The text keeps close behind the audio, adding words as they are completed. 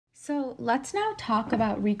So let's now talk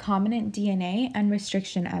about recombinant DNA and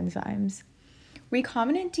restriction enzymes.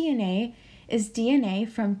 Recombinant DNA is DNA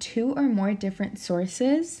from two or more different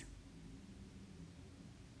sources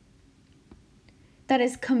that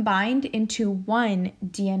is combined into one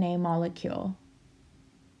DNA molecule.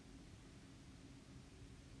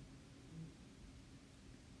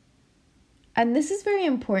 And this is very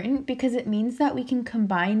important because it means that we can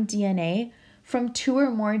combine DNA from two or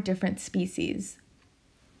more different species.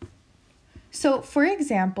 So, for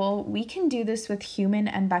example, we can do this with human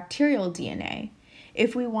and bacterial DNA.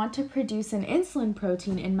 If we want to produce an insulin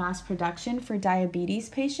protein in mass production for diabetes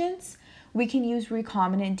patients, we can use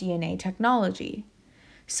recombinant DNA technology.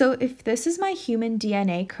 So if this is my human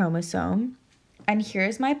DNA chromosome, and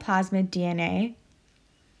here's my plasmid DNA,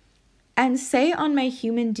 and say on my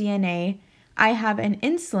human DNA, I have an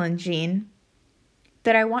insulin gene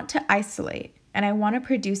that I want to isolate, and I want to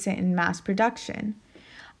produce it in mass production,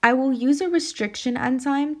 I will use a restriction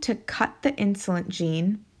enzyme to cut the insulin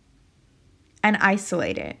gene and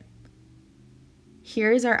isolate it.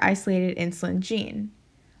 Here's our isolated insulin gene.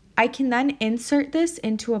 I can then insert this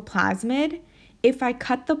into a plasmid if I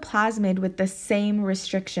cut the plasmid with the same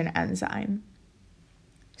restriction enzyme.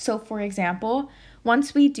 So for example,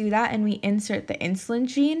 once we do that and we insert the insulin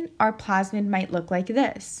gene, our plasmid might look like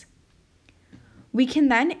this. We can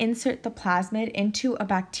then insert the plasmid into a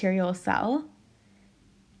bacterial cell.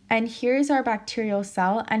 And here's our bacterial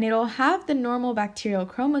cell, and it'll have the normal bacterial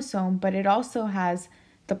chromosome, but it also has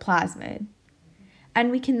the plasmid.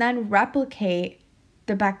 And we can then replicate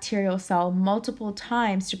the bacterial cell multiple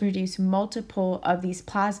times to produce multiple of these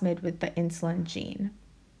plasmid with the insulin gene.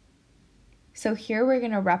 So here we're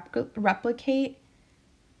going to replicate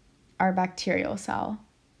our bacterial cell.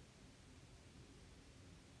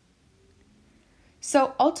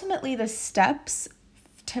 So ultimately the steps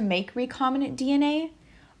to make recombinant DNA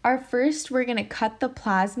are first we're going to cut the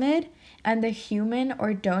plasmid and the human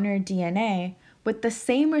or donor DNA with the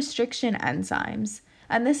same restriction enzymes.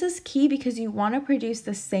 And this is key because you want to produce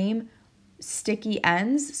the same sticky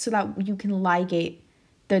ends so that you can ligate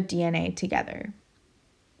the DNA together.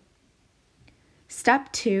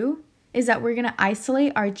 Step 2 is that we're going to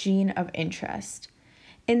isolate our gene of interest.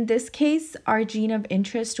 In this case, our gene of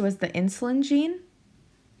interest was the insulin gene.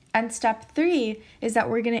 And step 3 is that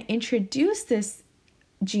we're going to introduce this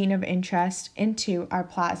gene of interest into our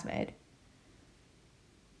plasmid.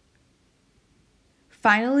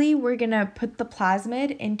 Finally, we're going to put the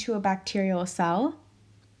plasmid into a bacterial cell,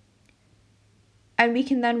 and we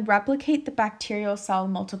can then replicate the bacterial cell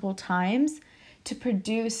multiple times to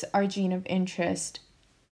produce our gene of interest.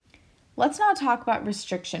 Let's now talk about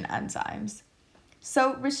restriction enzymes.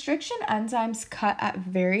 So restriction enzymes cut at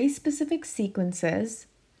very specific sequences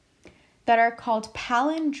that are called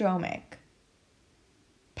palindromic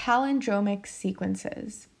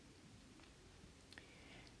sequences.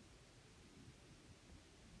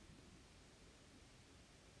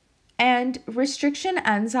 And restriction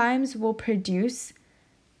enzymes will produce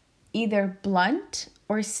either blunt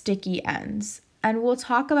or sticky ends. And we'll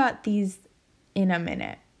talk about these in a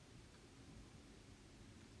minute.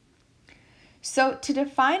 So to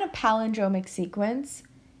define a palindromic sequence,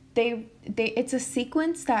 it's a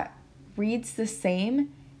sequence that reads the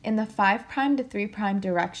same in the 5' to 3'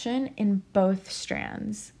 direction in both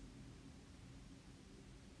strands.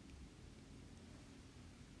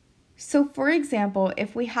 So for example,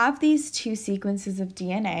 if we have these two sequences of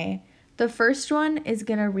DNA, the first one is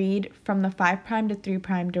going to read from the 5' to 3'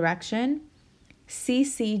 direction,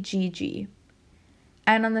 CCGG.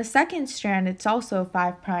 And on the second strand, it's also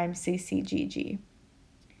 5' CCGG.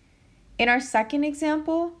 In our second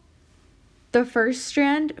example, the first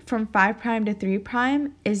strand from 5' to 3'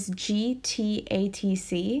 is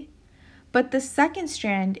GTATC, but the second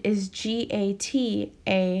strand is GATAC.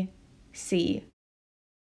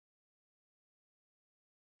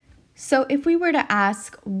 So if we were to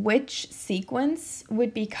ask which sequence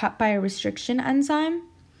would be cut by a restriction enzyme,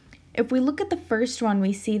 if we look at the first one,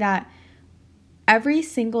 we see that every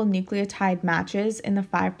single nucleotide matches in the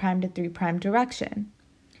 5' to 3' direction.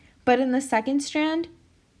 But in the second strand,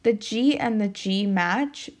 the G and the G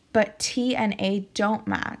match, but T and A don't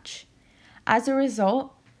match. As a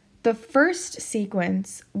result, the first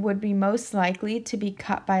sequence would be most likely to be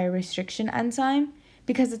cut by a restriction enzyme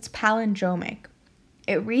because it's palindromic.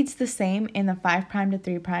 It reads the same in the 5' to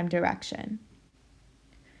 3' direction.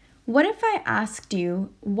 What if I asked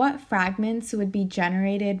you what fragments would be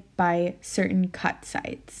generated by certain cut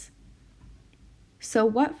sites? So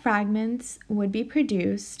what fragments would be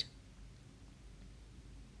produced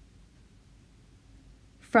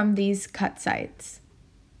from these cut sites?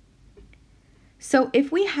 So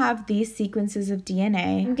if we have these sequences of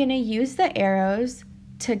DNA, I'm going to use the arrows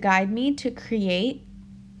to guide me to create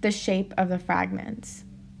the shape of the fragments.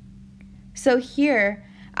 So here,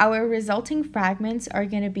 our resulting fragments are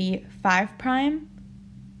going to be 5'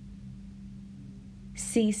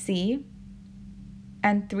 CC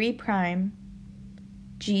and 3'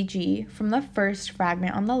 GG from the first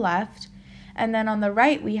fragment on the left, and then on the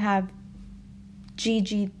right we have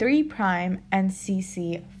GG 3' and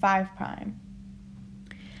CC 5'.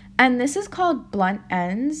 And this is called blunt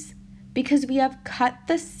ends because we have cut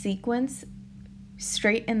the sequence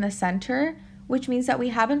straight in the center, which means that we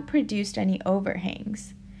haven't produced any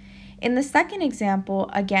overhangs. In the second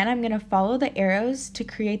example, again, I'm going to follow the arrows to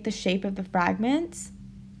create the shape of the fragments.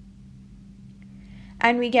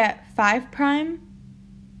 And we get 5'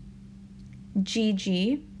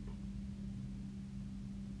 GG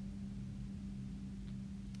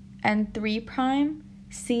and 3'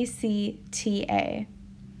 CCTA.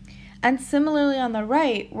 And similarly on the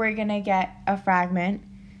right, we're going to get a fragment.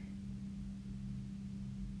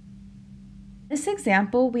 In this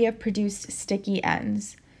example, we have produced sticky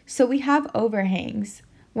ends. So we have overhangs.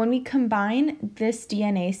 When we combine this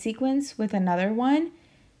DNA sequence with another one,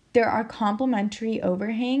 there are complementary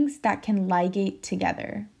overhangs that can ligate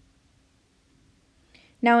together.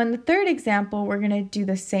 Now in the third example, we're going to do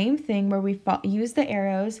the same thing where we use the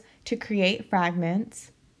arrows to create fragments.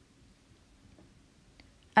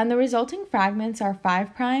 And the resulting fragments are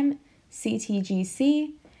 5'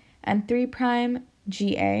 CTGC and 3'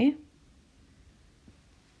 GA.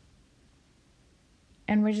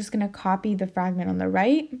 And we're just going to copy the fragment on the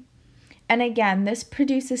right. And again, this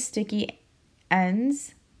produces sticky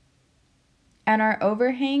ends. And our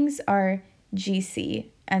overhangs are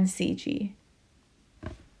GC and CG.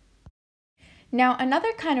 Now,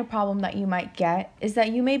 another kind of problem that you might get is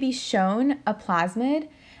that you may be shown a plasmid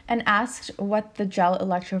and asked what the gel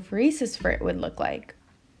electrophoresis for it would look like.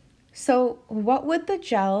 So what would the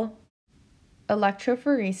gel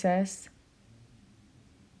electrophoresis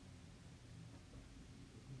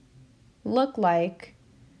look like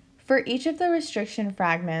for each of the restriction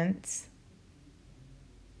fragments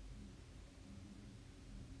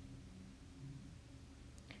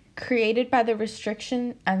created by the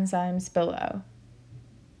restriction enzymes below?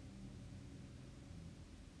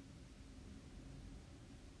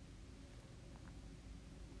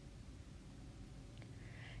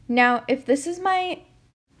 Now, if this is my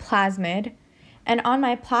plasmid, and on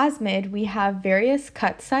my plasmid we have various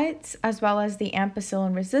cut sites as well as the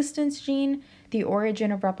ampicillin resistance gene, the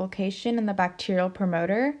origin of replication, and the bacterial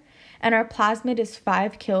promoter, and our plasmid is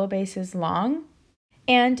 5 kilobases long.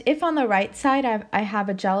 And if on the right side I have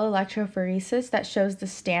a gel electrophoresis that shows the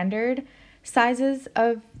standard sizes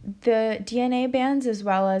of the DNA bands as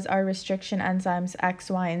well as our restriction enzymes X,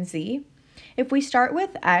 Y, and Z. If we start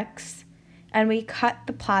with X and we cut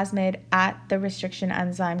the plasmid at the restriction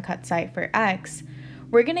enzyme cut site for X,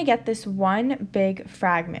 we're going to get this one big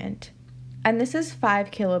fragment. And this is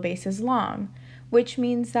 5 kilobases long, which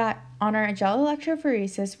means that on our gel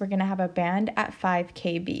electrophoresis, we're going to have a band at 5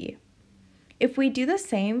 kb. If we do the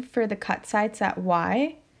same for the cut sites at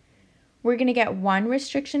Y, we're going to get one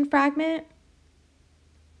restriction fragment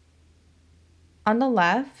on the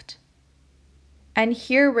left, and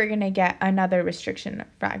here we're going to get another restriction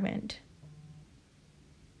fragment.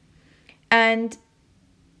 And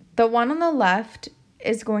the one on the left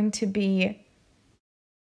is going to be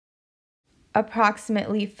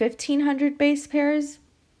approximately 1,500 base pairs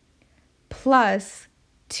plus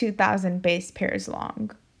 2,000 base pairs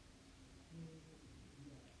long.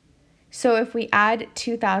 So if we add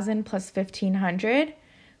 2,000 plus 1,500,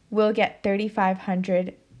 we'll get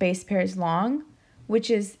 3,500 base pairs long, which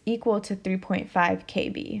is equal to 3.5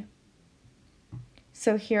 kb.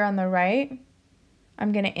 So here on the right,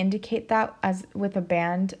 I'm going to indicate that as with a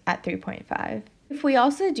band at 3.5. If we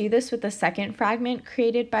also do this with the second fragment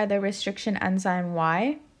created by the restriction enzyme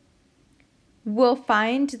Y, we'll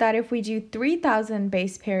find that if we do 3,000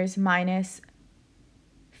 base pairs minus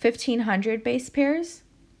 1,500 base pairs,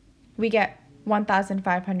 we get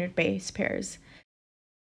 1,500 base pairs.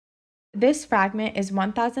 This fragment is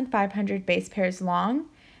 1,500 base pairs long,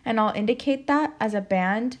 and I'll indicate that as a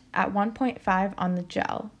band at 1.5 on the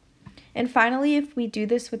gel. And finally, if we do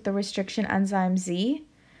this with the restriction enzyme Z,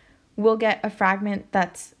 we'll get a fragment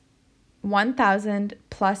that's 1,000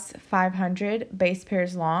 plus 500 base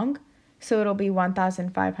pairs long. So it'll be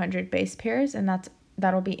 1,500 base pairs, and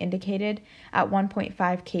that'll be indicated at 1.5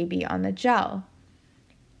 kb on the gel.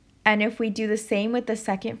 And if we do the same with the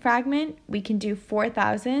second fragment, we can do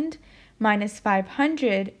 4,000 minus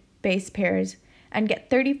 500 base pairs and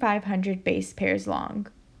get 3,500 base pairs long,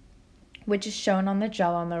 which is shown on the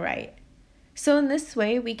gel on the right. So in this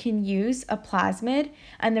way, we can use a plasmid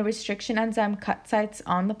and the restriction enzyme cut sites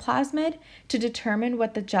on the plasmid to determine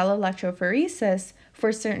what the gel electrophoresis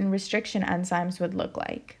for certain restriction enzymes would look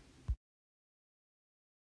like.